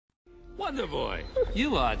Wonder Boy,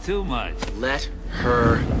 you are too much. Let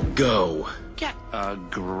her go. Get a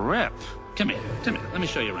grip. Come here, let me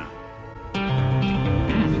show you around.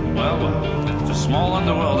 Well, it's a small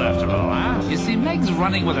underworld after all, huh? You see, Meg's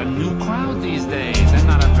running with a new crowd these days, and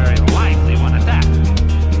not a very lively one at that.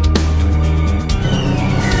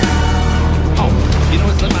 Oh, you know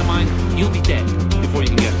what slipped my mind? You'll be dead before you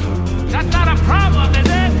can get to her. That's not a problem, is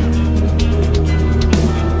it?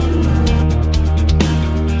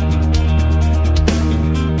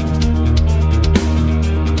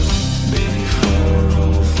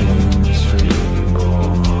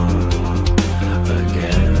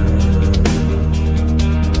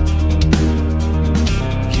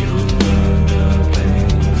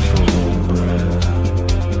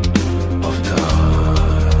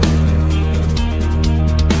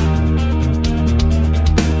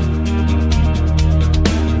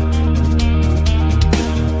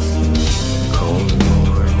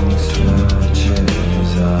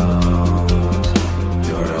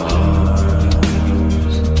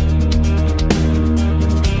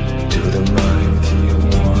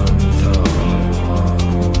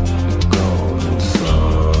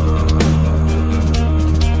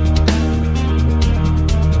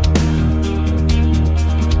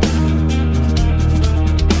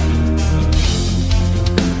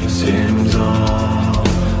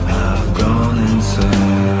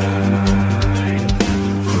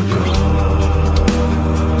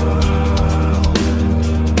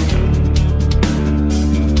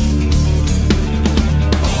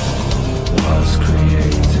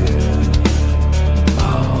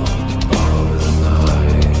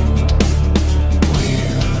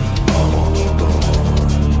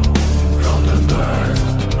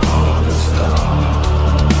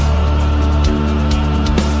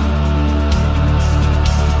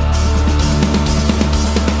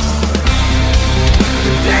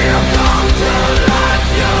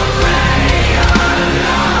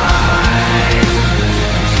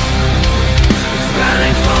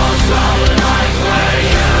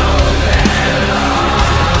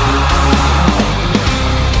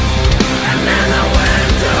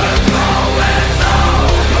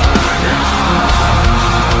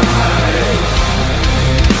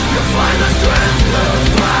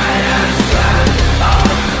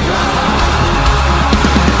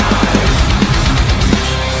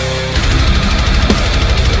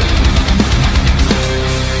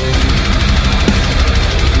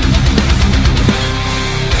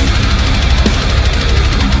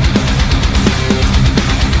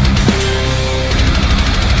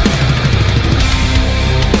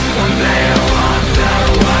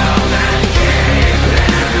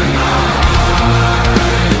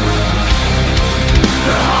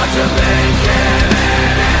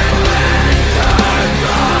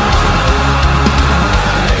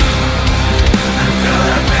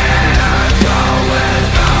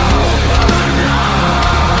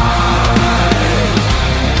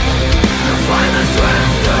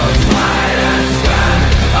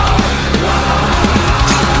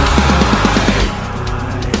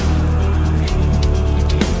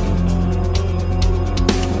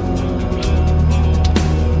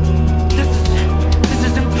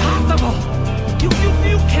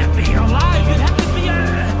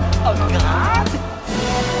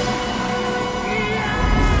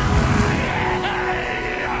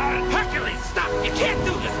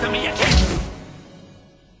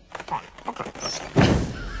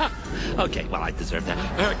 Okay, well, I deserve that.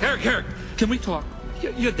 Eric, can we talk?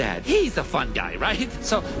 Your dad, he's a fun guy, right?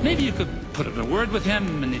 So maybe you could put in a word with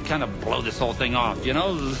him and you'd kind of blow this whole thing off, you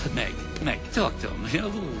know? Meg, talk to him, you know, a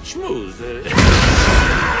little schmooze.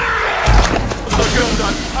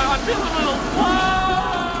 I'm feeling a little...